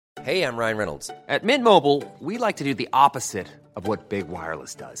Hey, I'm Ryan Reynolds. At Mint Mobile, we like to do the opposite of what Big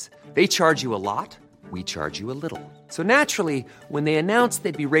Wireless does. They charge you a lot, we charge you a little. So naturally, when they announced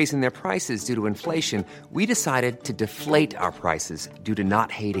they'd be raising their prices due to inflation, we decided to deflate our prices due to not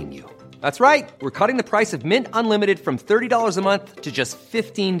hating you. That's right. We're cutting the price of Mint Unlimited from $30 a month to just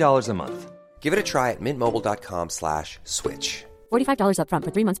 $15 a month. Give it a try at mintmobile.com/switch. $45 up front for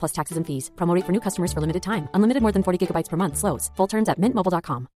 3 months plus taxes and fees. Promo rate for new customers for limited time. Unlimited more than 40 gigabytes per month. Slows full terms at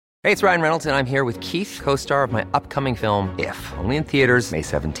mintmobile.com. Hey, it's Ryan Reynolds, and I'm here with Keith, co-star of my upcoming film, If, only in theaters May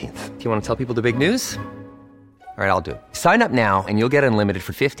 17th. Do you want to tell people the big news? All right, I'll do it. Sign up now and you'll get unlimited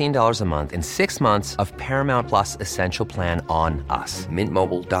for $15 a month and 6 months of Paramount Plus Essential Plan on us.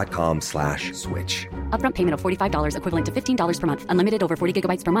 mintmobile.com/switch. Upfront payment of $45 equivalent to $15 per month. Unlimited over 40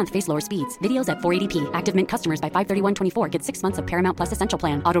 gigabytes per month. Face lower speeds. Videos at 480p. Active Mint customers by 531.24 get 6 months of Paramount Plus Essential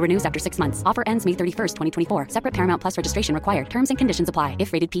Plan. Auto renews after 6 months. Offer ends May 31st, 2024. Separate Paramount Plus registration required. Terms and conditions apply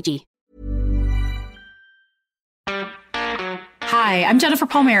if rated PG. Hi, I'm Jennifer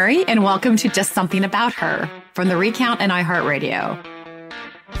Palmieri, and welcome to Just Something About Her from The Recount and iHeartRadio.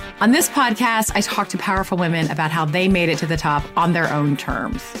 On this podcast, I talk to powerful women about how they made it to the top on their own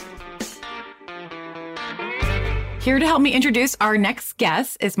terms. Here to help me introduce our next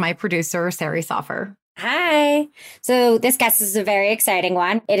guest is my producer, Sari Soffer. Hi. So this guest is a very exciting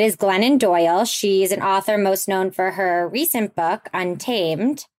one. It is Glennon Doyle. She's an author most known for her recent book,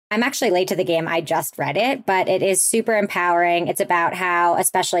 Untamed. I'm actually late to the game. I just read it, but it is super empowering. It's about how,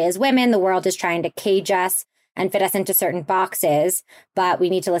 especially as women, the world is trying to cage us and fit us into certain boxes, but we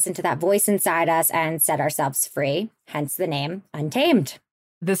need to listen to that voice inside us and set ourselves free, hence the name Untamed.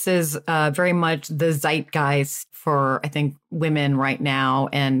 This is very much the zeitgeist for, I think, women right now,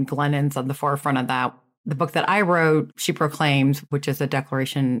 and Glennon's on the forefront of that. The book that I wrote, She Proclaimed, which is a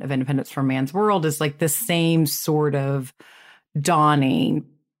Declaration of Independence from Man's World, is like the same sort of dawning.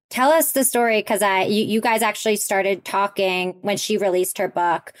 Tell us the story, because you guys actually started talking when she released her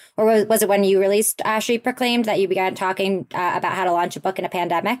book, or was it when you released She Proclaimed that you began talking about how to launch a book in a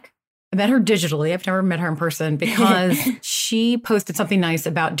pandemic? I met her digitally. I've never met her in person because she posted something nice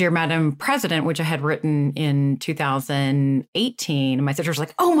about Dear Madam President, which I had written in 2018. And my sister was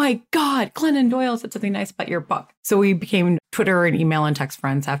like, oh my God, Glennon Doyle said something nice about your book. So we became Twitter and email and text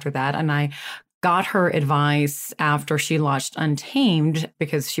friends after that. And I got her advice after she launched Untamed,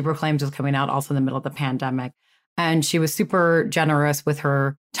 because She Proclaimed was coming out also in the middle of the pandemic. And she was super generous with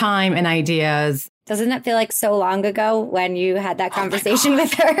her time and ideas. Doesn't it feel like so long ago when you had that conversation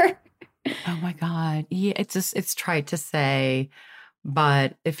with her? Oh my God. Yeah, it's trite to say,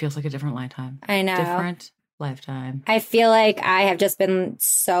 but it feels like a different lifetime. I know. Different lifetime. I feel like I have just been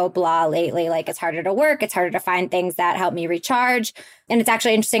so blah lately. Like, it's harder to work. It's harder to find things that help me recharge. And it's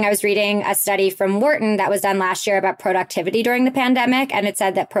actually interesting. I was reading a study from Wharton that was done last year about productivity during the pandemic. And it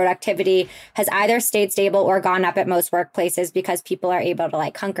said that productivity has either stayed stable or gone up at most workplaces because people are able to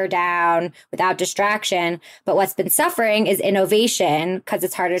like hunker down without distraction. But what's been suffering is innovation, because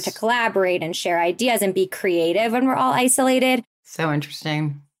it's harder to collaborate and share ideas and be creative when we're all isolated. So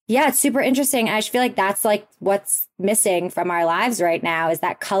interesting. Yeah, it's super interesting. And I feel like that's like what's missing from our lives right now, is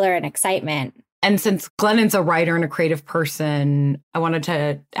that color and excitement. And since Glennon's a writer and a creative person, I wanted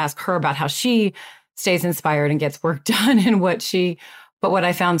to ask her about how she stays inspired and gets work done and but what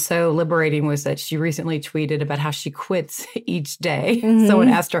I found so liberating was that she recently tweeted about how she quits each day. Mm-hmm. Someone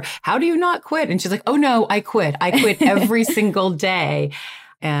asked her, how do you not quit? And she's like, oh no, I quit. I quit every single day.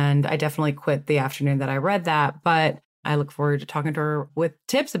 And I definitely quit the afternoon that I read that. But I look forward to talking to her with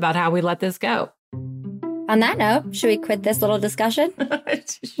tips about how we let this go. On that note, should we quit this little discussion?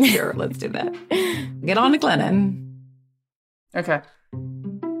 Sure, let's do that. Get on to Glennon. Okay.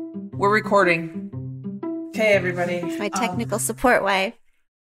 We're recording. Okay, everybody. My technical support wife.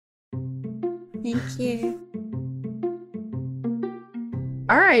 Thank you.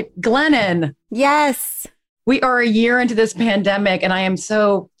 All right, Glennon. Yes. We are a year into this pandemic, and I am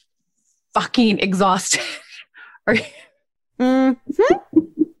so fucking exhausted. Are you? Mm-hmm.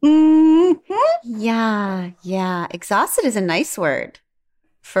 Mm-hmm. Yeah. Exhausted is a nice word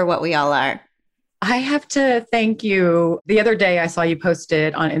for what we all are. I have to thank you. The other day I saw you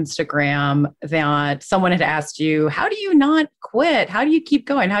posted on Instagram that someone had asked you, how do you not quit? How do you keep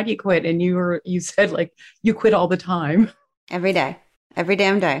going? How do you quit? And you said like, you quit all the time. Every day. Every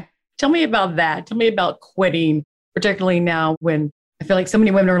damn day. Tell me about that. Tell me about quitting, particularly now when I feel like so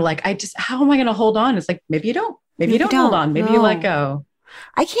many women are like, how am I going to hold on? It's like, maybe you don't. Maybe you don't hold on. Maybe you let go.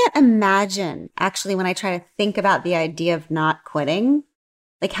 I can't imagine, actually, when I try to think about the idea of not quitting,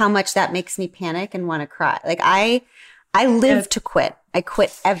 like how much that makes me panic and want to cry. Like I live to quit. I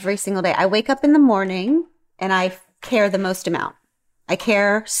quit every single day. I wake up in the morning and I care the most amount. I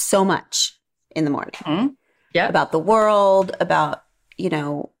care so much in the morning Yeah. about the world, about,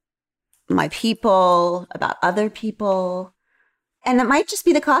 my people, about other people. And it might just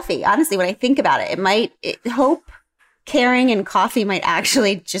be the coffee. Honestly, when I think about it, hope, caring, and coffee might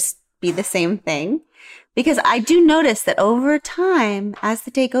actually just be the same thing. Because I do notice that over time, as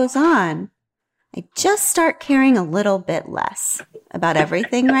the day goes on, I just start caring a little bit less about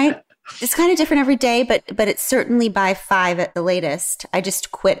everything, right? It's kind of different every day, but it's certainly by 5 at the latest. I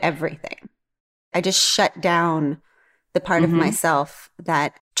just quit everything. I just shut down the part of myself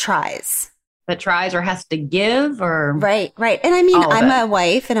that tries. That tries or has to give or... Right. And I mean, I'm a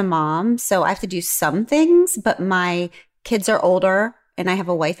wife and a mom, so I have to do some things, but my kids are older and I have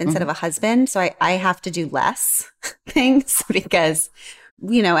a wife instead of a husband. So I have to do less things because,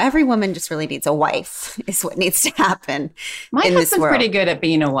 every woman just really needs a wife is what needs to happen. My in this husband's world. pretty good at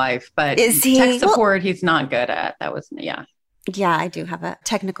being a wife, but Is he? tech support he's not good at. That was, yeah. Yeah, I do have a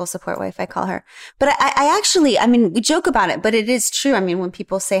technical support wife, I call her. But I actually, we joke about it, but it is true. When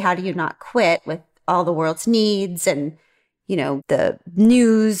people say, how do you not quit with all the world's needs and, the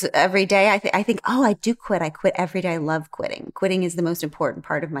news every day, I think, I do quit. I quit every day. I love quitting. Quitting is the most important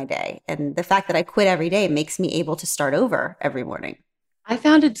part of my day. And the fact that I quit every day makes me able to start over every morning. I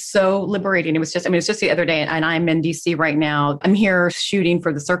found it so liberating. It was just, it's just the other day and I'm in DC right now. I'm here shooting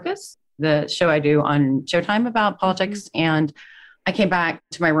for The Circus, the show I do on Showtime about politics. And I came back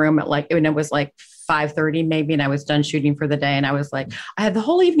to my room at it was 5:30 maybe, and I was done shooting for the day. And I was like, I had the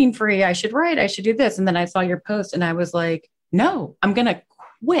whole evening free. I should write. I should do this. And then I saw your post and I was like, no, I'm going to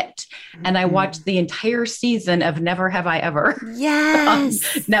quit. And I watched the entire season of Never Have I Ever on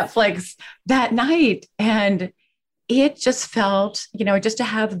Netflix that night. And it just felt, just to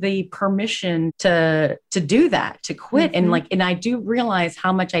have the permission to do that, to quit. And I do realize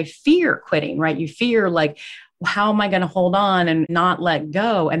how much I fear quitting, right? You fear how am I going to hold on and not let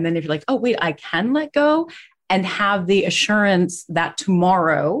go? And then if you're like, oh, wait, I can let go and have the assurance that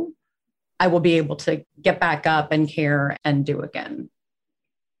tomorrow I will be able to get back up and care and do again.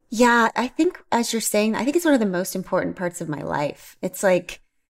 Yeah, I think as you're saying, I think it's one of the most important parts of my life. It's like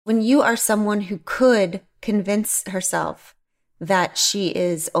when you are someone who could convince herself that she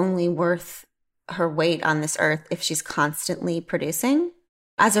is only worth her weight on this earth if she's constantly producing.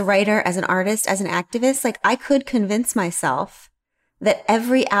 As a writer, as an artist, as an activist, I could convince myself that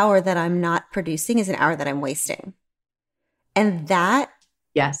every hour that I'm not producing is an hour that I'm wasting. And that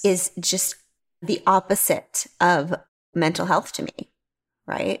is just the opposite of mental health to me,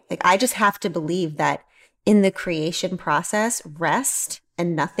 right? I just have to believe that in the creation process, rest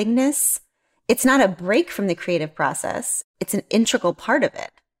and nothingness, it's not a break from the creative process. It's an integral part of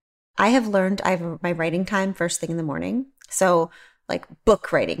it. I have learned I have my writing time first thing in the morning. So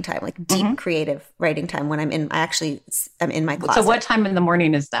book writing time, deep creative writing time when I'm in my closet. So what time in the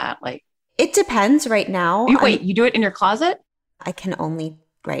morning is that? It depends right now. You do it in your closet? I can only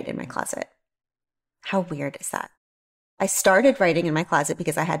write in my closet. How weird is that? I started writing in my closet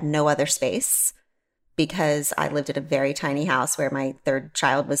because I had no other space, because I lived in a very tiny house where my third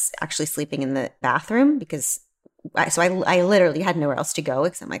child was actually sleeping in the bathroom I literally had nowhere else to go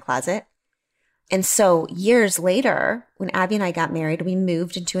except my closet. And so years later, when Abby and I got married, we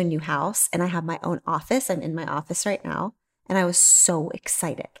moved into a new house and I have my own office. I'm in my office right now. And I was so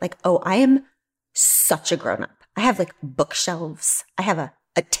excited. I am such a grown-up. I have bookshelves. I have a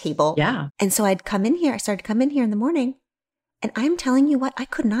table. Yeah. And so I started to come in here in the morning. And I'm telling you what, I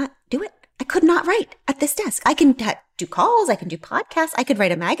could not do it. I could not write at this desk. I can do calls. I can do podcasts. I could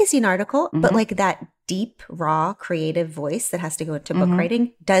write a magazine article. But that deep, raw, creative voice that has to go into book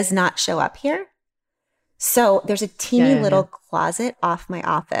writing does not show up here. So there's a teeny little closet off my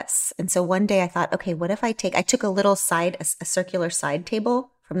office. And so one day I thought, okay, what if I took a little a circular side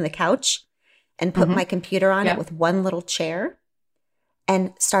table from the couch and put my computer on it with one little chair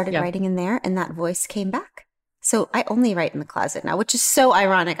and started writing in there. And that voice came back. So I only write in the closet now, which is so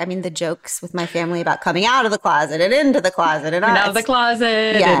ironic. The jokes with my family about coming out of the closet and into the closet and out of the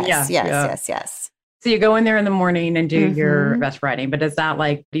closet. Yes. So you go in there in the morning and do your best writing. But is that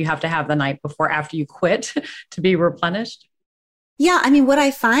do you have to have the night before after you quit to be replenished? Yeah. What I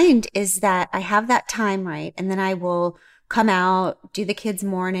find is that I have that time, right? And then I will come out, do the kids'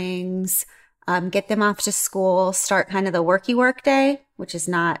 mornings, get them off to school, start kind of the worky work day, which is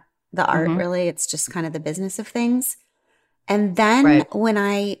not the art really. It's just kind of the business of things. And then when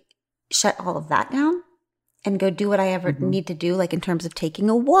I shut all of that down and go do what I ever need to do, in terms of taking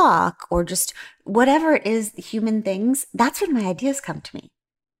a walk or just whatever it is, human things, that's when my ideas come to me,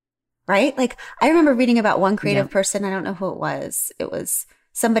 right? I remember reading about one creative person. I don't know who it was. It was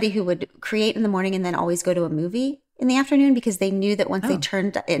somebody who would create in the morning and then always go to a movie in the afternoon because they knew that once they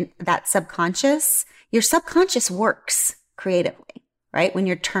turned in that subconscious, your subconscious works creatively, right? When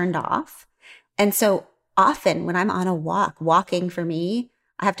you're turned off. And so often when I'm on a walking for me,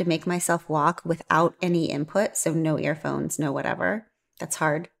 I have to make myself walk without any input. So no earphones, no whatever. That's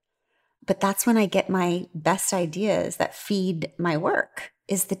hard. But that's when I get my best ideas that feed my work,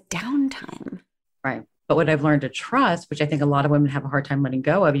 is the downtime. Right. But what I've learned to trust, which I think a lot of women have a hard time letting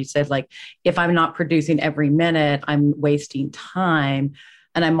go of, you said, like, if I'm not producing every minute, I'm wasting time.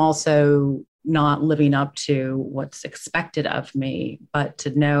 And I'm also not living up to what's expected of me. But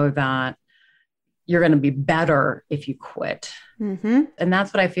to know that you're going to be better if you quit. Mm-hmm. And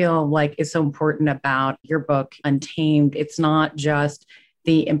that's what I feel like is so important about your book, Untamed. It's not just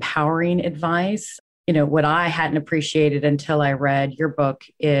the empowering advice. You know, what I hadn't appreciated until I read your book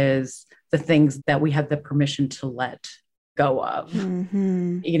is the things that we have the permission to let go of.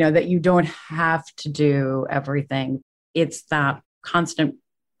 Mm-hmm. You know, that you don't have to do everything. It's that constant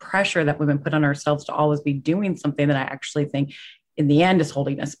pressure that women put on ourselves to always be doing something that I actually think in the end is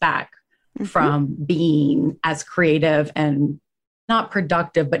holding us back from being as creative and not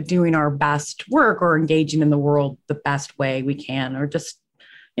productive, but doing our best work or engaging in the world the best way we can, or just,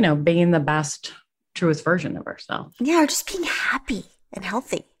 you know, being the best, truest version of ourselves. Yeah, or just being happy and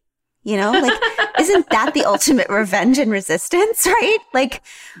healthy. You know, like, isn't that the ultimate revenge and resistance, right? Like,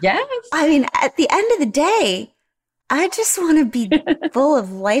 yes. I mean, at the end of the day, I just want to be full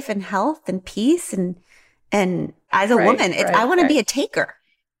of life and health and peace. And as a woman, I want to be a taker.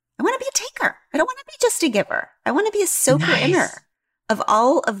 I want to be a taker. I don't want to be just a giver. I want to be a soaker inner of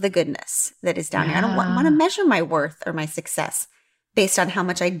all of the goodness that is down here. I don't want to measure my worth or my success based on how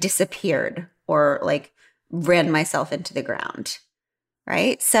much I disappeared or like ran myself into the ground.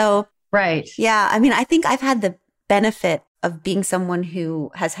 Right. So, yeah, I mean, I think I've had the benefit of being someone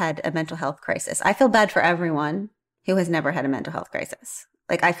who has had a mental health crisis. I feel bad for everyone who has never had a mental health crisis.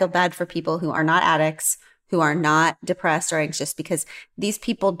 Like, I feel bad for people who are not addicts, who are not depressed or anxious, because these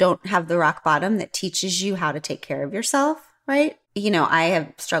people don't have the rock bottom that teaches you how to take care of yourself. Right. You know, I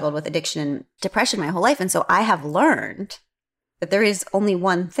have struggled with addiction and depression my whole life. And so I have learned that there is only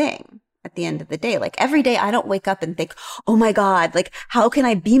one thing at the end of the day. Like, every day I don't wake up and think, oh my God, like, how can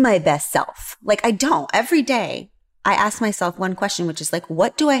I be my best self? Like, I don't. Every day I ask myself one question, which is like,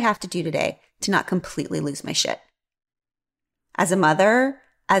 what do I have to do today to not completely lose my shit? As a mother,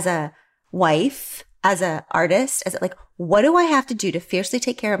 as a wife, as an artist, what do I have to do to fiercely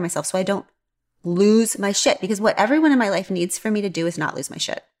take care of myself so I don't lose my shit? Because what everyone in my life needs for me to do is not lose my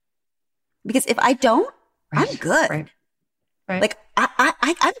shit. Because if I don't, I'm good. Right. Like,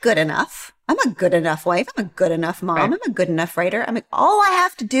 I'm good enough. I'm a good enough wife. I'm a good enough mom. I'm a good enough writer. I'm like, all I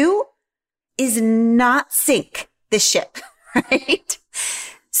have to do is not sink this ship, right?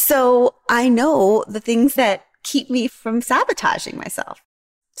 So I know the things that keep me from sabotaging myself.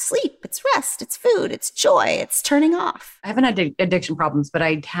 Sleep, it's rest, it's food, it's joy, it's turning off. I haven't had addiction problems, but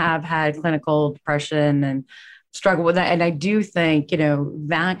I have had clinical depression and struggle with that. And I do think, you know,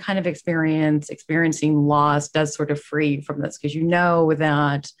 that kind of experiencing loss does sort of free from this, because you know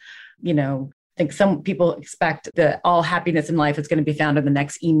that, you know, I think some people expect that all happiness in life is going to be found in the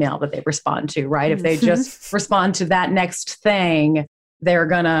next email that they respond to, right? If they just respond to that next thing, they're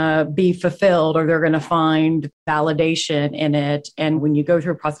going to be fulfilled, or they're going to find validation in it. And when you go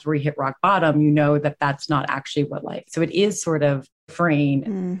through a process where you hit rock bottom, you know that that's not actually what life. So it is sort of freeing.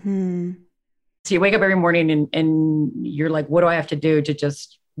 Mm-hmm. So you wake up every morning and you're like, what do I have to do to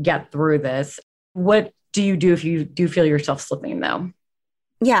just get through this? What do you do if you do feel yourself slipping, though?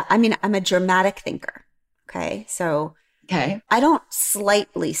 Yeah, I mean, I'm a dramatic thinker. Okay. So I don't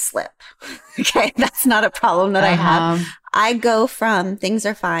slightly slip. Okay. That's not a problem that I have. I go from things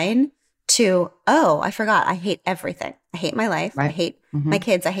are fine to, oh, I forgot. I hate everything. I hate my life. Right. I hate my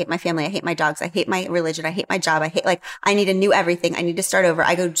kids. I hate my family. I hate my dogs. I hate my religion. I hate my job. I need a new everything. I need to start over.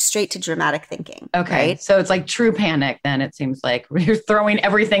 I go straight to dramatic thinking. Okay. Right? So it's like true panic then, it seems like, where you're throwing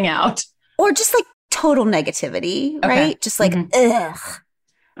everything out. Or just like total negativity, right? Just like, ugh.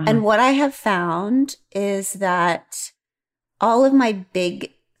 And what I have found is that all of my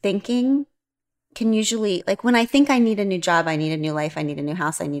big thinking can usually, like, when I think I need a new job, I need a new life, I need a new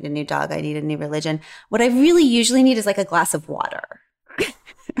house, I need a new dog, I need a new religion, what I really usually need is like a glass of water,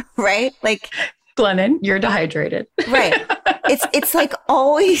 right? Like, Glennon, you're dehydrated. Right. It's like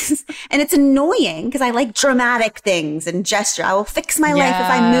always, and it's annoying because I like dramatic things and gesture. I will fix my life if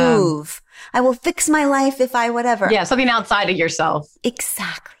I move. I will fix my life if I whatever. Yeah, something outside of yourself.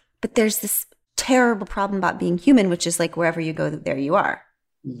 Exactly. But there's this terrible problem about being human, which is like wherever you go, there you are.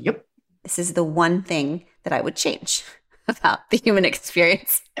 Yep. This is the one thing that I would change about the human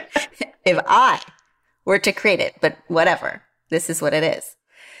experience. If I were to create it, but whatever. This is what it is.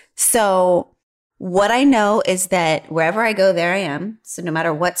 So what I know is that wherever I go, there I am. So no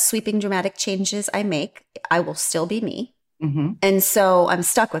matter what sweeping dramatic changes I make, I will still be me. Mm-hmm. And so I'm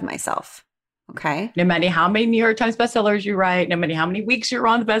stuck with myself. Okay. No matter how many New York Times bestsellers you write, no matter how many weeks you're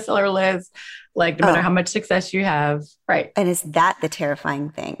on the bestseller list, like no matter how much success you have. Right. And is that the terrifying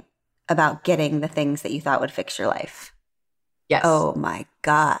thing about getting the things that you thought would fix your life? Yes. Oh my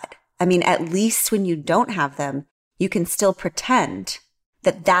God. I mean, at least when you don't have them, you can still pretend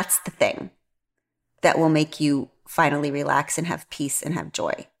that that's the thing that will make you finally relax and have peace and have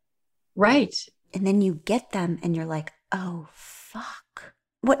joy. Right. And then you get them and you're like, oh, fuck.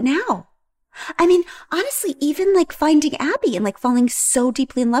 What now? I mean, honestly, even like finding Abby and like falling so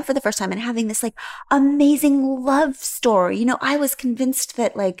deeply in love for the first time and having this like amazing love story. You know, I was convinced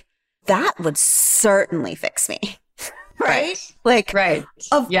that like that would certainly fix me. Right? Like, right.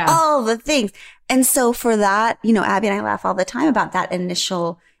 Of all the things. And so for that, you know, Abby and I laugh all the time about that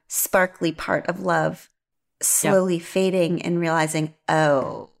initial sparkly part of love slowly fading and realizing,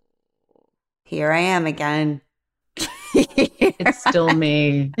 oh, here I am again. It's still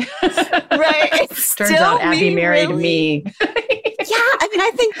me. Right. It's Turns out Abby married me. I mean,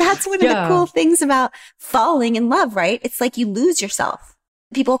 I think that's one of the cool things about falling in love, right? It's like you lose yourself.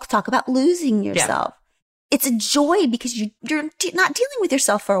 People talk about losing yourself. It's a joy because you're not dealing with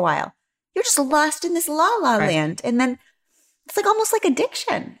yourself for a while. You're just lost in this la-la land. And then it's like almost like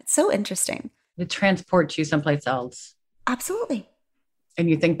addiction. It's so interesting. It transports you someplace else. Absolutely. And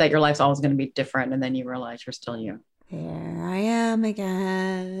you think that your life's always going to be different. And then you realize you're still you. Here I am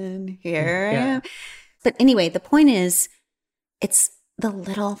again. Here I am. But anyway, the point is, it's the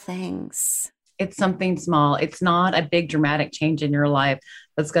little things. It's something small. It's not a big dramatic change in your life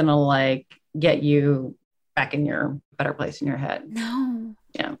that's going to like get you back in your better place in your head. No.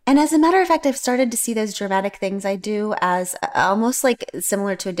 Yeah. And as a matter of fact, I've started to see those dramatic things I do as almost like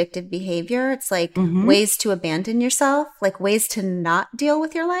similar to addictive behavior. It's like ways to abandon yourself, like ways to not deal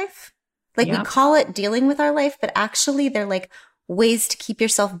with your life. Like we call it dealing with our life, but actually they're like ways to keep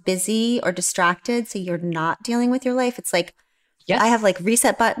yourself busy or distracted so you're not dealing with your life. It's like I have like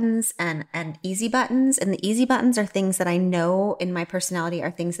reset buttons and easy buttons. And the easy buttons are things that I know in my personality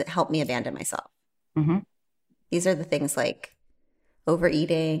are things that help me abandon myself. Mm-hmm. These are the things like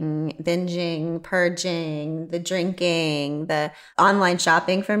overeating, binging, purging, the drinking, the online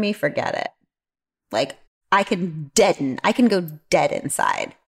shopping. For me, forget it. Like I can go dead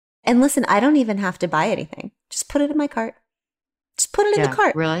inside. And listen, I don't even have to buy anything. Just put it in my cart. Just put it in the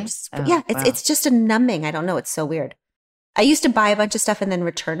cart. Really? It's just a numbing. I don't know. It's so weird. I used to buy a bunch of stuff and then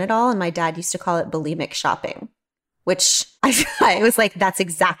return it all. And my dad used to call it bulimic shopping, which I was like, that's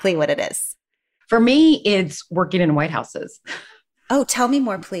exactly what it is. For me, it's working in White Houses. Oh, tell me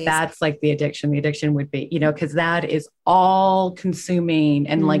more, please. That's like the addiction. The addiction would be, because that is all consuming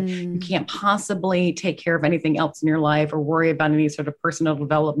and like you can't possibly take care of anything else in your life or worry about any sort of personal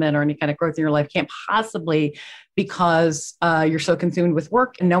development or any kind of growth in your life. Can't possibly because you're so consumed with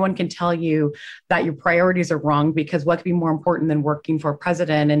work and no one can tell you that your priorities are wrong because what could be more important than working for a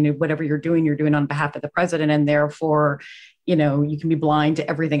president and whatever you're doing on behalf of the president. And therefore, you can be blind to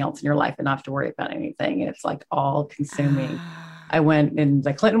everything else in your life and not have to worry about anything. And it's like all consuming. I went in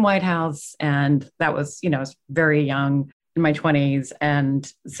the Clinton White House and that was, I was very young in my 20s. And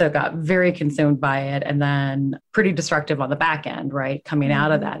so got very consumed by it and then pretty destructive on the back end, right? Coming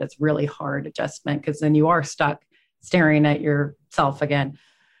out of that, it's really hard adjustment because then you are stuck staring at yourself again.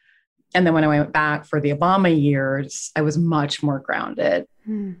 And then when I went back for the Obama years, I was much more grounded.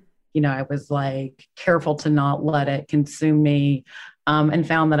 I was like careful to not let it consume me. And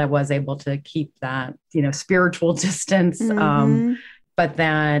found that I was able to keep that, spiritual distance. But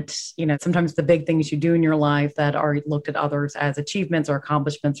that, sometimes the big things you do in your life that are looked at others as achievements or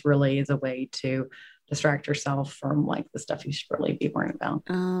accomplishments really is a way to distract yourself from like the stuff you should really be worrying about.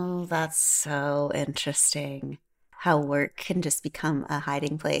 Oh, that's so interesting. How work can just become a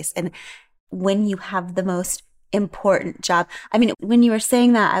hiding place. And when you have the most important job. I mean, when you were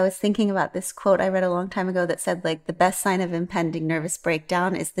saying that, I was thinking about this quote I read a long time ago that said, like, the best sign of impending nervous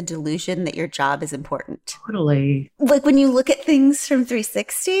breakdown is the delusion that your job is important. Totally. Like, when you look at things from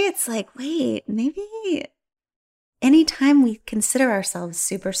 360, it's like, wait, maybe anytime we consider ourselves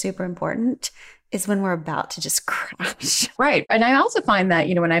super, super important is when we're about to just crash. Right. And I also find that,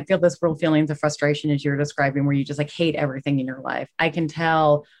 when I feel this real feelings of frustration as you're describing, where you just like hate everything in your life, I can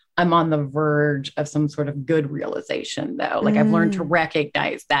tell I'm on the verge of some sort of good realization though. Like I've learned to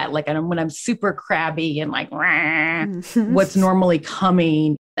recognize that, like when I'm super crabby and like what's normally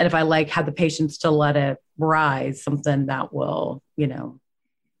coming. And if I like have the patience to let it rise, something that will,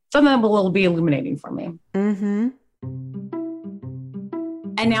 something that will be illuminating for me. Mm-hmm.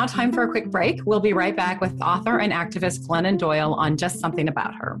 And now time for a quick break. We'll be right back with author and activist Glennon Doyle on Just Something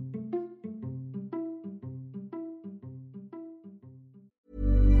About Her.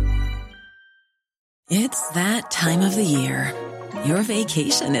 It's that time of the year. Your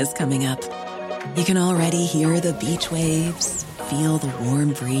vacation is coming up. You can already hear the beach waves, feel the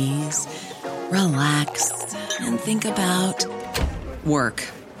warm breeze, relax, and think about work.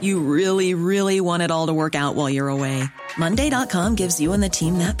 You really, really want it all to work out while you're away. Monday.com gives you and the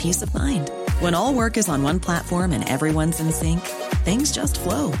team that peace of mind. When all work is on one platform and everyone's in sync, things just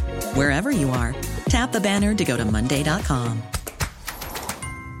flow. Wherever you are, tap the banner to go to Monday.com.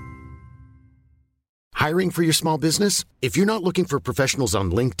 Hiring for your small business? If you're not looking for professionals on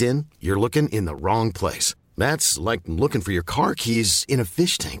LinkedIn, you're looking in the wrong place. That's like looking for your car keys in a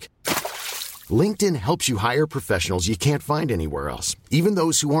fish tank. LinkedIn helps you hire professionals you can't find anywhere else, even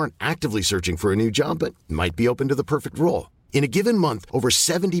those who aren't actively searching for a new job but might be open to the perfect role. In a given month, over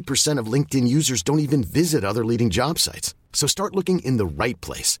 70% of LinkedIn users don't even visit other leading job sites. So start looking in the right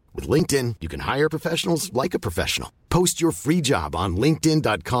place. With LinkedIn, you can hire professionals like a professional. Post your free job on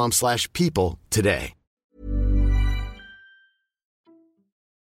linkedin.com/people today.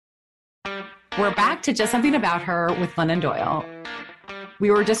 We're back to Just Something About Her with Glennon Doyle.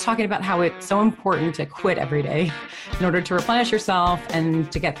 We were just talking about how it's so important to quit every day in order to replenish yourself and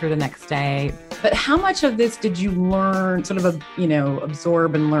to get through the next day. But how much of this did you learn, sort of,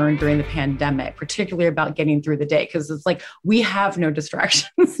 absorb and learn during the pandemic, particularly about getting through the day? Because it's like we have no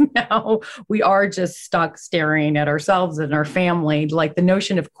distractions now. We are just stuck staring at ourselves and our family. Like the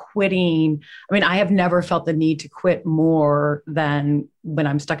notion of quitting. I mean, I have never felt the need to quit more than when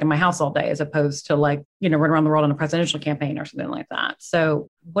I'm stuck in my house all day, as opposed to run around the world on a presidential campaign or something like that. So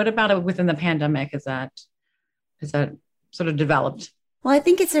what about it within the pandemic? Is that sort of developed? Well, I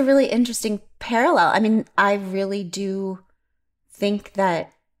think it's a really interesting parallel. I mean, I really do think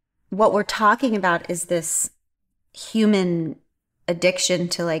that what we're talking about is this human addiction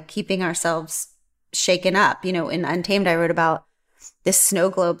to keeping ourselves shaken up. In Untamed, I wrote about this snow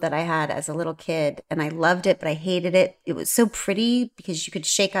globe that I had as a little kid, and I loved it, but I hated it. It was so pretty because you could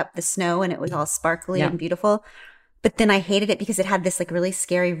shake up the snow and it was all sparkly and beautiful. But then I hated it because it had this really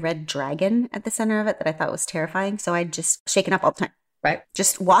scary red dragon at the center of it that I thought was terrifying. So I'd just shake it up all the time. Right.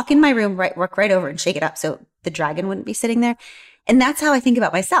 Just walk in my room, walk right over and shake it up so the dragon wouldn't be sitting there. And that's how I think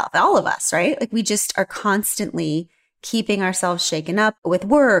about myself, all of us, right? We just are constantly keeping ourselves shaken up with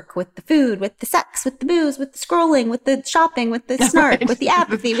work, with the food, with the sex, with the booze, with the scrolling, with the shopping, with the snark, right. With the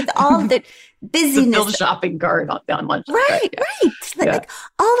apathy, with all the busyness. The shopping cart on lunch. Right, right.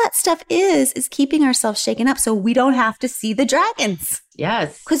 All that stuff is keeping ourselves shaken up so we don't have to see the dragons.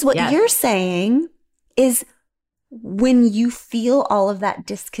 Yes. Because what you're saying is when you feel all of that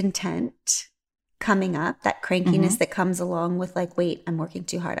discontent coming up, that crankiness that comes along with wait, I'm working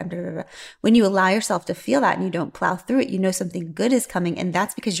too hard. When you allow yourself to feel that and you don't plow through it, you know something good is coming. And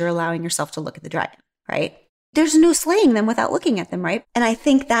that's because you're allowing yourself to look at the dragon, right? There's no slaying them without looking at them, right? And I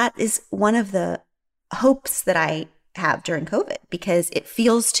think that is one of the hopes that I have during COVID, because it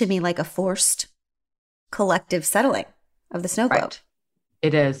feels to me like a forced collective settling of the snow globe. Right.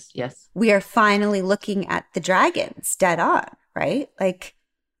 It is, yes. We are finally looking at the dragons dead on, right?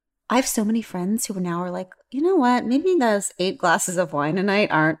 I have so many friends who now are you know what? Maybe those 8 glasses of wine a night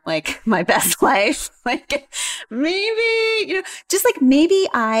aren't my best life. Maybe, maybe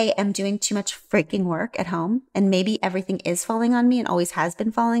I am doing too much freaking work at home, and maybe everything is falling on me and always has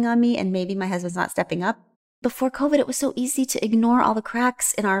been falling on me. And maybe my husband's not stepping up. Before COVID, it was so easy to ignore all the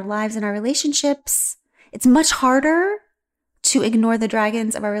cracks in our lives and our relationships. It's much harder to ignore the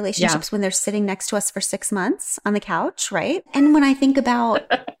dragons of our relationships when they're sitting next to us for 6 months on the couch, right? And when I think about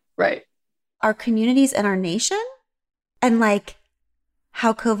right, our communities and our nation, and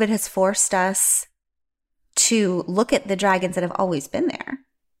how COVID has forced us to look at the dragons that have always been there.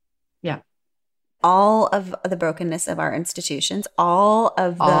 Yeah. All of the brokenness of our institutions, all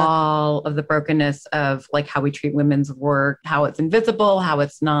of the brokenness of how we treat women's work, how it's invisible, how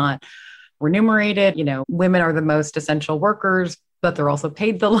it's not remunerated. Women are the most essential workers, but they're also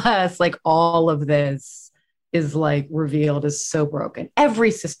paid the less. All of this is revealed as so broken. Every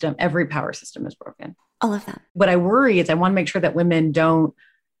system, every power system is broken. All of that. What I worry is I want to make sure that women don't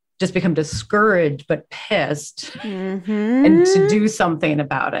just become discouraged, but pissed and to do something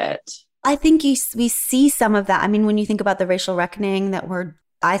about it. I think we see some of that. I mean, when you think about the racial reckoning that we're,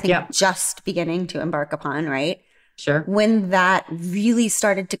 I think, just beginning to embark upon, right? Sure. When that really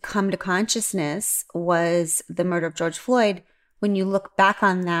started to come to consciousness was the murder of George Floyd. When you look back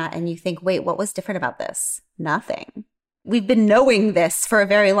on that and you think, wait, what was different about this? Nothing. We've been knowing this for a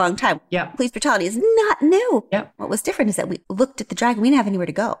very long time. Yeah. Police brutality is not new. Yeah. What was different is that we looked at the dragon. We didn't have anywhere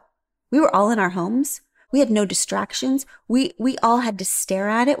to go. We were all in our homes. We had no distractions. We all had to stare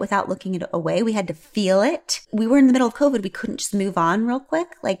at it without looking it away. We had to feel it. We were in the middle of COVID. We couldn't just move on real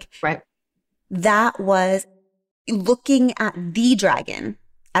quick. Like, right. That was looking at the dragon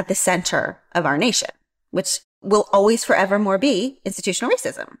at the center of our nation, which will always forevermore be institutional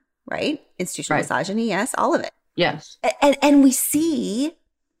racism, right? Institutional misogyny, yes, all of it. Yes. And we see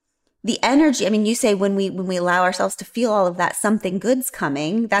the energy. I mean, you say when we allow ourselves to feel all of that, something good's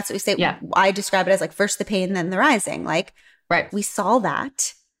coming. That's what we say. Yeah. I describe it as like first the pain, then the rising. Like, right. We saw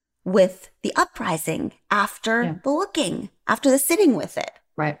that with the uprising after the looking, after the sitting with it.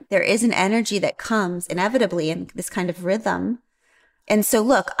 Right. There is an energy that comes inevitably in this kind of rhythm. And so,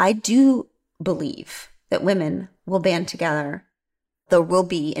 look, I do believe that women will band together. There will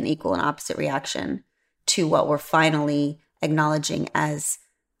be an equal and opposite reaction to what we're finally acknowledging as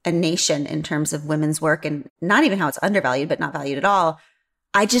a nation in terms of women's work, and not even how it's undervalued, but not valued at all.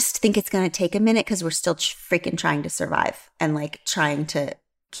 I just think it's going to take a minute because we're still freaking trying to survive and like trying to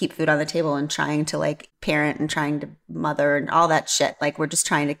keep food on the table and trying to like parent and trying to mother and all that shit. Like we're just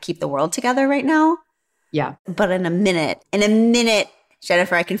trying to keep the world together right now. Yeah. But in a minute,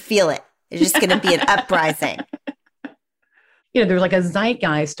 Jennifer, I can feel it. There's just going to be an uprising. You know, there's like a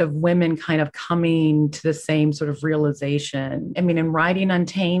zeitgeist of women kind of coming to the same sort of realization. I mean, in writing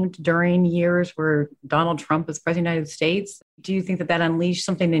Untamed during years where Donald Trump was president of the United States, do you think that unleashed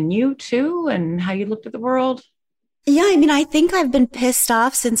something in you too and how you looked at the world? Yeah, I mean, I think I've been pissed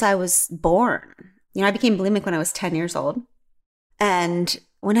off since I was born. You know, I became bulimic when I was 10 years old. And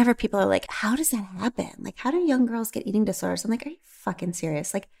whenever people are like, how does that happen? Like, how do young girls get eating disorders? I'm like, are you fucking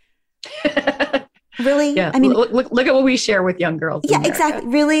serious? Like, really? Yeah. I mean, look at what we share with young girls. Yeah, exactly.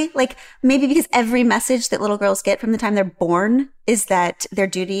 Really? Like maybe because every message that little girls get from the time they're born is that their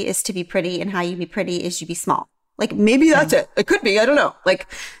duty is to be pretty, and how you be pretty is you be small. Like maybe that's it. It could be. I don't know. Like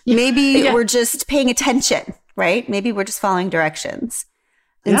maybe we're just paying attention, right? Maybe we're just following directions.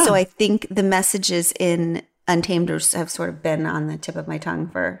 And so I think the messages in Untamed have sort of been on the tip of my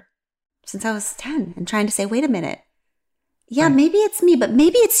tongue since I was 10, and trying to say, wait a minute. Yeah, maybe it's me, but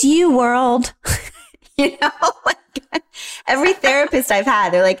maybe it's you, world. You know, like every therapist I've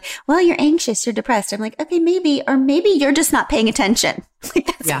had, they're like, well, you're anxious, you're depressed. I'm like, okay, maybe, or maybe you're just not paying attention. Like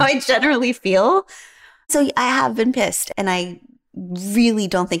that's how I generally feel. So I have been pissed, and I really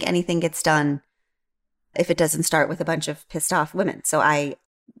don't think anything gets done if it doesn't start with a bunch of pissed off women. So I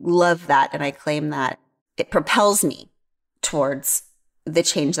love that, and I claim that it propels me towards the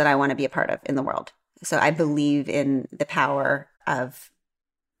change that I want to be a part of in the world. So I believe in the power of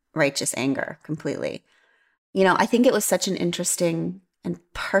righteous anger completely. You know, I think it was such an interesting and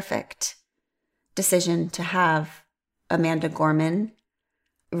perfect decision to have Amanda Gorman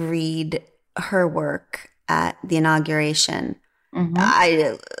read her work at the inauguration. Mm-hmm.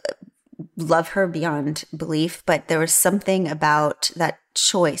 I love her beyond belief, but there was something about that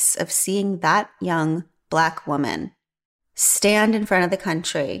choice of seeing that young Black woman stand in front of the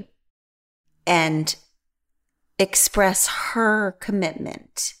country and express her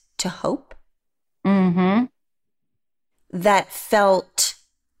commitment to hope. Mm-hmm. That felt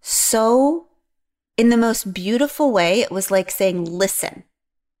so, in the most beautiful way, it was like saying, listen,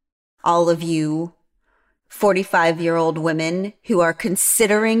 all of you 45-year-old women who are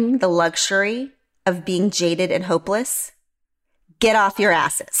considering the luxury of being jaded and hopeless, get off your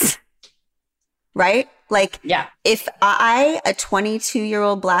asses. Right? Like, if I, a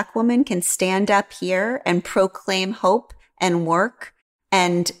 22-year-old Black woman, can stand up here and proclaim hope and work,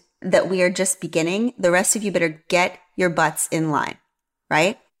 and that we are just beginning, the rest of you better get your butts in line,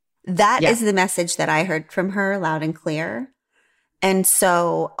 right? That is the message that I heard from her loud and clear. And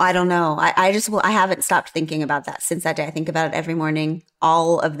so I don't know. I haven't stopped thinking about that since that day. I think about it every morning,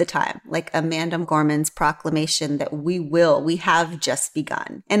 all of the time. Like Amanda Gorman's proclamation that we have just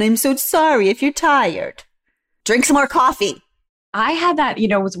begun. And I'm so sorry if you're tired. Drink some more coffee. I had that,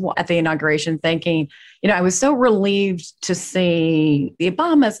 was at the inauguration thinking, I was so relieved to see the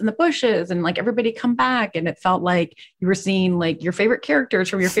Obamas and the Bushes and like everybody come back. And it felt like you were seeing like your favorite characters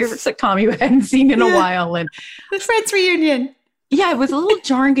from your favorite sitcom you hadn't seen in a while. And the Friends reunion. Yeah, it was a little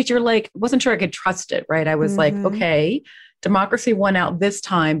jarring because you're like, wasn't sure I could trust it, right? I was like, okay, democracy won out this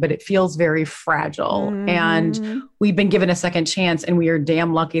time, but it feels very fragile. And we've been given a second chance, and we are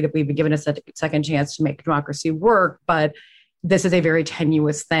damn lucky that we've been given a second chance to make democracy work. But this is a very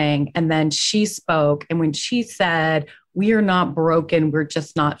tenuous thing. And then she spoke, and when she said, we are not broken, we're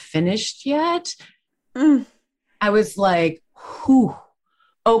just not finished yet. I was like, whew,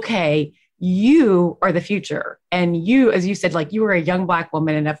 okay. you are the future. And you, as you said, like you were a young Black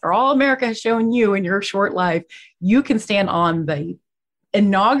woman. And after all America has shown you in your short life, you can stand on the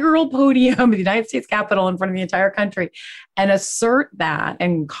inaugural podium of the United States Capitol in front of the entire country and assert that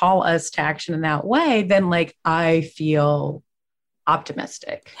and call us to action in that way. Then like, I feel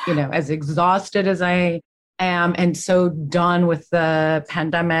optimistic, you know, as exhausted as I am and so done with the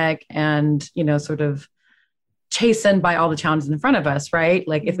pandemic and, you know, sort of chastened by all the challenges in front of us, right?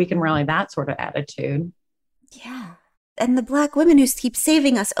 Like if we can rally that sort of attitude. Yeah. And the Black women who keep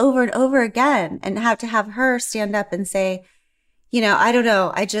saving us over and over again, and have to have her stand up and say, you know, I don't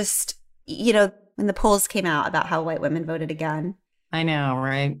know. I just, you know, when the polls came out about how white women voted again. I know,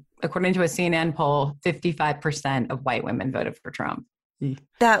 right? According to a CNN poll, 55% of white women voted for Trump.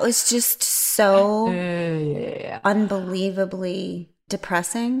 That was just so unbelievably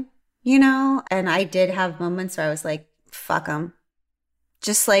depressing, you know? And I did have moments where I was like, fuck them.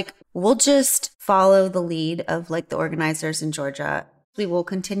 Just like, we'll just follow the lead of like the organizers in Georgia. We will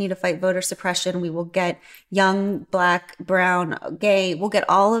continue to fight voter suppression. We will get young, Black, brown, gay. We'll get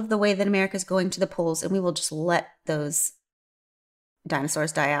all of the way that America's going to the polls, and we will just let those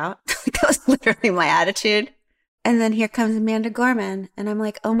dinosaurs die out. That was literally my attitude. And then here comes Amanda Gorman. And I'm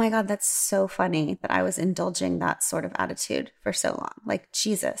like, oh my God, that's so funny that I was indulging that sort of attitude for so long. Like,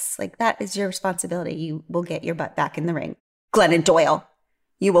 Jesus, like that is your responsibility. You will get your butt back in the ring. Glennon Doyle,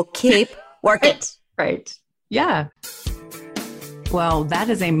 you will keep working. Right. Yeah. Well, that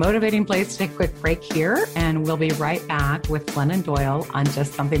is a motivating place to take a quick break here. And we'll be right back with Glennon Doyle on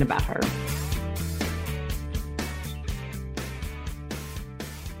Just Something About Her.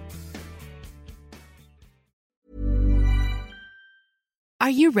 Are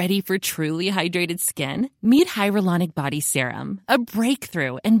you ready for truly hydrated skin? Meet Hyaluronic Body Serum, a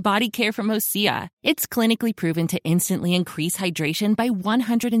breakthrough in body care from Osea. It's clinically proven to instantly increase hydration by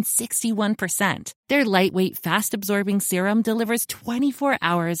 161%. Their lightweight, fast-absorbing serum delivers 24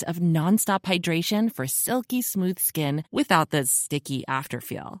 hours of nonstop hydration for silky smooth skin without the sticky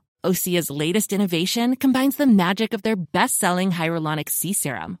afterfeel. Osea's latest innovation combines the magic of their best-selling Hyaluronic Sea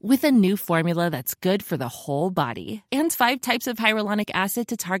Serum with a new formula that's good for the whole body and 5 types of hyaluronic acid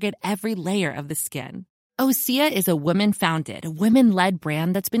to target every layer of the skin. Osea is a women-founded, women-led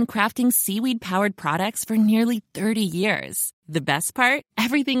brand that's been crafting seaweed-powered products for nearly 30 years. The best part?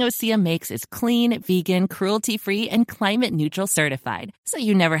 Everything Osea makes is clean, vegan, cruelty-free, and climate-neutral certified, so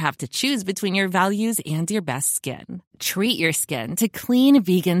you never have to choose between your values and your best skin. Treat your skin to clean,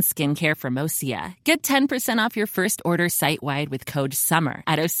 vegan skincare from Osea. Get 10% off your first order site-wide with code SUMMER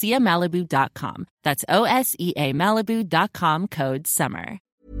at OseaMalibu.com. That's OSEA Malibu.com, code SUMMER.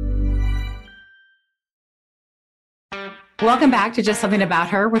 Welcome back to Just Something About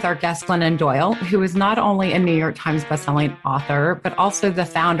Her with our guest, Glennon Doyle, who is not only a New York Times bestselling author, but also the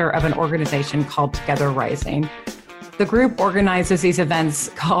founder of an organization called Together Rising. The group organizes these events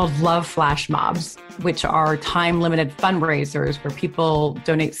called Love Flash Mobs, which are time-limited fundraisers where people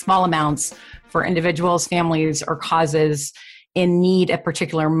donate small amounts for individuals, families, or causes in need at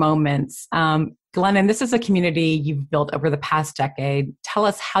particular moments. Glennon, this is a community you've built over the past decade. Tell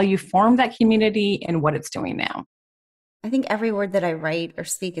us how you formed that community and what it's doing now. I think every word that I write or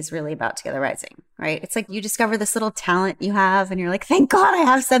speak is really about Together Rising, right? It's like you discover this little talent you have and you're like, thank God I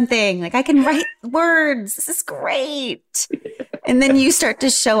have something. Like I can write words. This is great. And then you start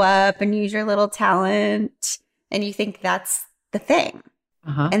to show up and use your little talent and you think that's the thing.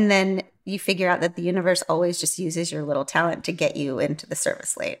 And then you figure out that the universe always just uses your little talent to get you into the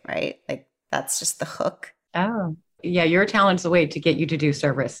service lane, right? Like that's just the hook. Oh. Yeah, your talent's a way to get you to do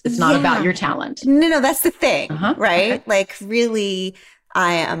service. It's not about your talent. No, that's the thing, right? Okay. Like really,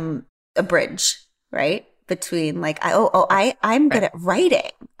 I am a bridge, right? Between like, I'm good at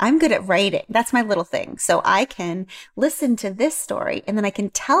writing. I'm good at writing. That's my little thing. So I can listen to this story and then I can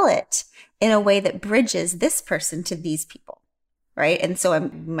tell it in a way that bridges this person to these people, right? And so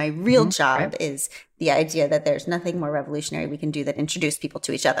my real job is the idea that there's nothing more revolutionary we can do than introduce people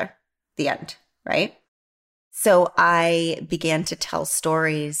to each other. The end, right? So I began to tell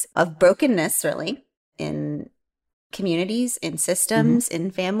stories of brokenness, really, in communities, in systems, in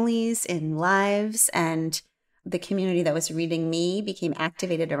families, in lives. And the community that was reading me became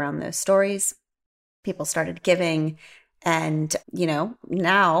activated around those stories. People started giving. And, you know,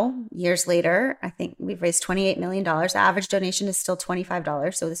 now, years later, I think we've raised $28 million. The average donation is still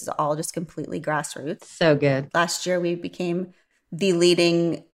 $25. So this is all just completely grassroots. So good. Last year, we became the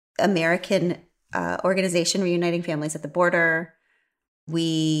leading American organization reuniting families at the border.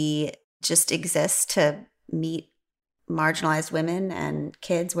 We just exist to meet marginalized women and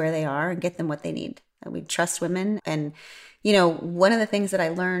kids where they are and get them what they need. We trust women. And, you know, one of the things that I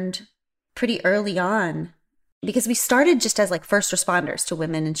learned pretty early on, because we started just as like first responders to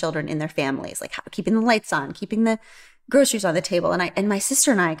women and children in their families, like keeping the lights on, keeping the groceries on the table. And my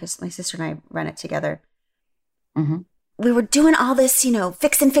sister and I, because my sister and I run it together, we were doing all this, you know,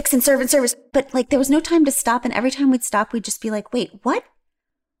 fix and service. But like there was no time to stop. And every time we'd stop, we'd just be like, wait, what?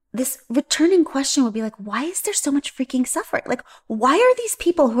 This returning question would be like, why is there so much freaking suffering? Like, why are these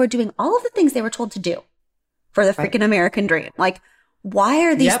people who are doing all of the things they were told to do for the freaking American dream? Like, why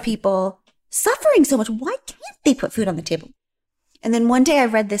are these people suffering so much? Why can't they put food on the table? And then one day I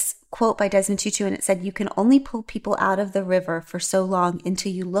read this quote by Desmond Tutu, and it said, you can only pull people out of the river for so long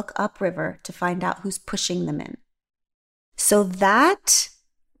until you look upriver to find out who's pushing them in. So that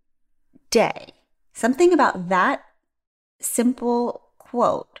day, something about that simple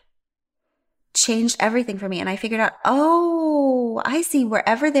quote changed everything for me. And I figured out, oh, I see,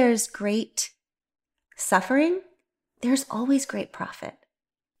 wherever there's great suffering, there's always great profit.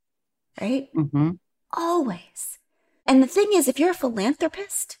 Right? Always. And the thing is, if you're a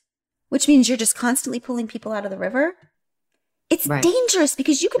philanthropist, which means you're just constantly pulling people out of the river, it's dangerous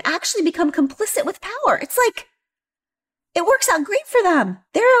because you can actually become complicit with power. It's like, it works out great for them.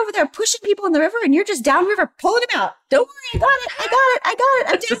 They're over there pushing people in the river and you're just downriver pulling them out. Don't worry, I got it.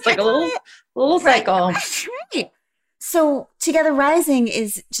 I'm it's just like a little cycle. Right. So Together Rising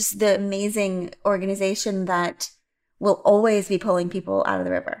is just the amazing organization that will always be pulling people out of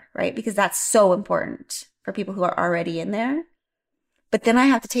the river, right? Because that's so important for people who are already in there. But then I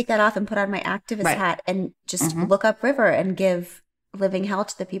have to take that off and put on my activist hat and just look upriver and give living hell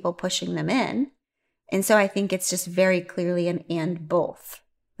to the people pushing them in. And so I think it's just very clearly an and both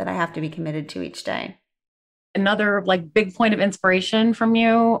that I have to be committed to each day. Another like big point of inspiration from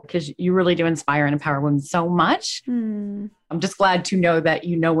you, because you really do inspire and empower women so much. I'm just glad to know that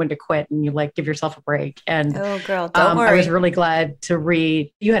you know when to quit and you like give yourself a break. And oh girl, don't worry. I was really glad to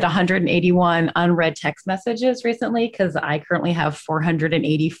read. You had 181 unread text messages recently because I currently have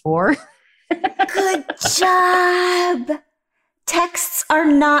 484. Good job. Texts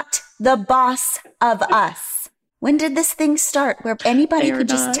are not the boss of us. When did this thing start where anybody could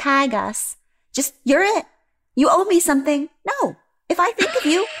just tag us? Just, you're it. You owe me something. No. If I think of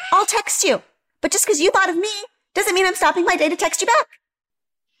you, I'll text you. But just because you thought of me doesn't mean I'm stopping my day to text you back.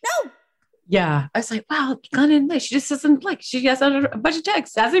 No. Yeah. I was like, wow, Glennon, she just doesn't like, she has a bunch of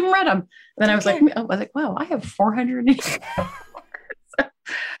texts, hasn't even read them. And then I was like, wow, I have 480.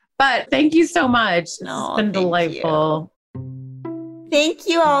 But thank you so much. It's been delightful. Thank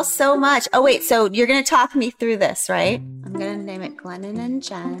you all so much. Oh, wait. So you're going to talk me through this, right? I'm going to name it Glennon and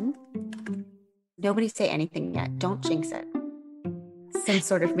Jen. Nobody say anything yet. Don't jinx it. Some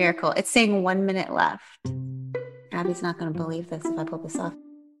sort of miracle. It's saying 1 minute left. Abby's not going to believe this if I pull this off.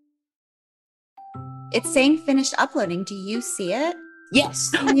 It's saying finished uploading. Do you see it? Yes.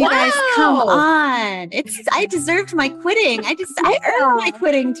 You guys, come on. I deserved my quitting. I earned my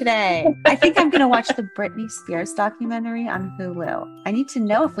quitting today. I think I'm going to watch the Britney Spears documentary on Hulu. I need to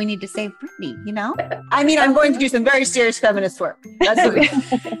know if we need to save Britney, you know? I mean, I'm going to do some very serious feminist work. That's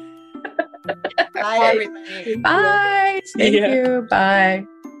what Bye, everybody. Bye. Thank you. Bye.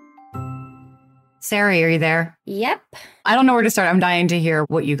 Sari, are you there? Yep. I don't know where to start. I'm dying to hear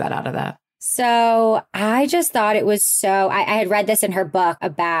what you got out of that. So I just thought it was I had read this in her book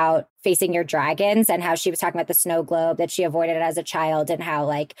about facing your dragons and how she was talking about the snow globe that she avoided as a child and how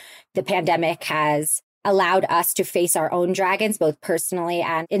like the pandemic has allowed us to face our own dragons, both personally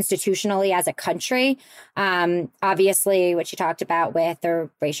and institutionally as a country. Obviously, what she talked about with the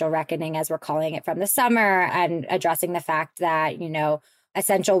racial reckoning, as we're calling it, from the summer, and addressing the fact that, you know,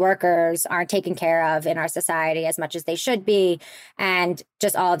 essential workers aren't taken care of in our society as much as they should be, and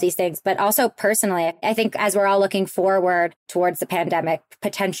just all of these things. But also personally, I think as we're all looking forward towards the pandemic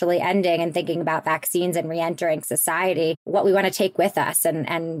potentially ending and thinking about vaccines and reentering society, what we want to take with us.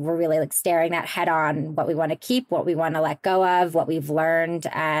 And we're really like staring that head on, what we want to keep, what we want to let go of, what we've learned.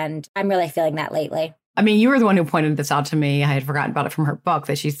 And I'm really feeling that lately. I mean, you were the one who pointed this out to me. I had forgotten about it from her book,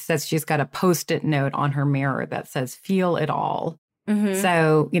 that she says she's got a Post-it note on her mirror that says, feel it all.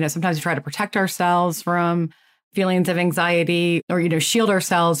 So, you know, sometimes we try to protect ourselves from feelings of anxiety or, you know, shield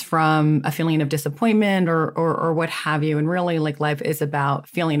ourselves from a feeling of disappointment or what have you. And really, like, life is about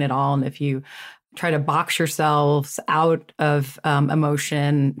feeling it all. And if you try to box yourselves out of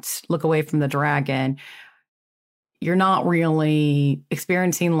emotion, look away from the dragon, you're not really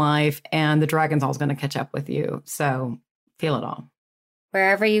experiencing life, and the dragon's always going to catch up with you. So feel it all.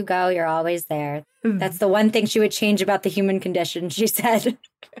 Wherever you go, you're always there. That's the one thing she would change about the human condition, she said.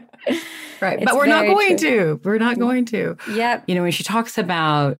 Right. But we're not going to. We're not going to. Yep. You know, when she talks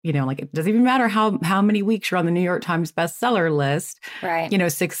about, you know, like, it doesn't even matter how many weeks you're on the New York Times bestseller list. Right. You know,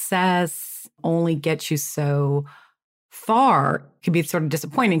 success only gets you so far. It can be sort of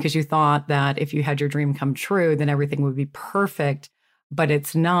disappointing because you thought that if you had your dream come true, then everything would be perfect, but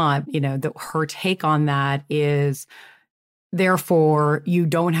it's not. Her take on that is, therefore, you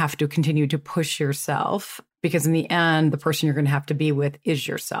don't have to continue to push yourself, because in the end, the person you're going to have to be with is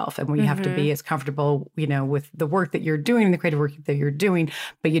yourself. And we have to be as comfortable, with the work that you're doing, the creative work that you're doing,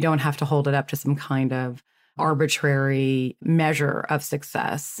 but you don't have to hold it up to some kind of arbitrary measure of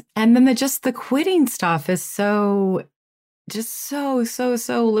success. And then the quitting stuff is so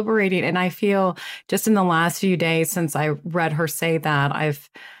liberating. And I feel just in the last few days since I read her say that, I've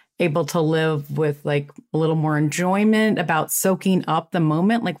able to live with a little more enjoyment about soaking up the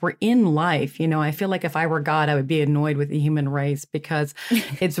moment. We're in life, I feel like if I were God, I would be annoyed with the human race, because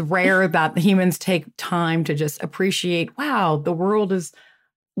it's rare that the humans take time to just appreciate, wow, the world is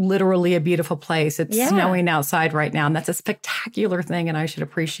literally a beautiful place. It's snowing outside right now, and that's a spectacular thing, and I should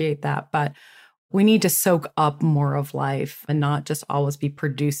appreciate that. But we need to soak up more of life and not just always be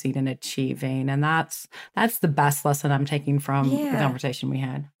producing and achieving. And that's the best lesson I'm taking from the conversation we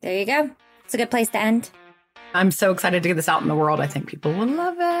had. There you go. It's a good place to end. I'm so excited to get this out in the world. I think people will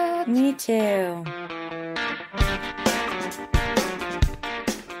love it. Me too.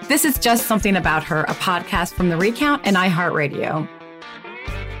 This is Just Something About Her, a podcast from The Recount and iHeartRadio.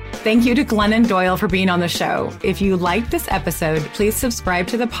 Thank you to Glennon Doyle for being on the show. If you liked this episode, please subscribe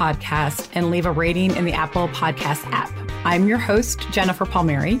to the podcast and leave a rating in the Apple Podcast app. I'm your host, Jennifer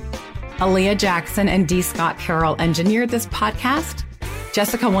Palmieri. Aaliyah Jackson and D. Scott Carroll engineered this podcast.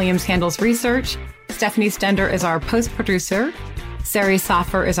 Jessica Williams handles research. Stephanie Stender is our post-producer. Sari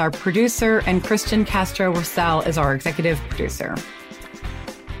Saffer is our producer. And Christian Castro-Russell is our executive producer.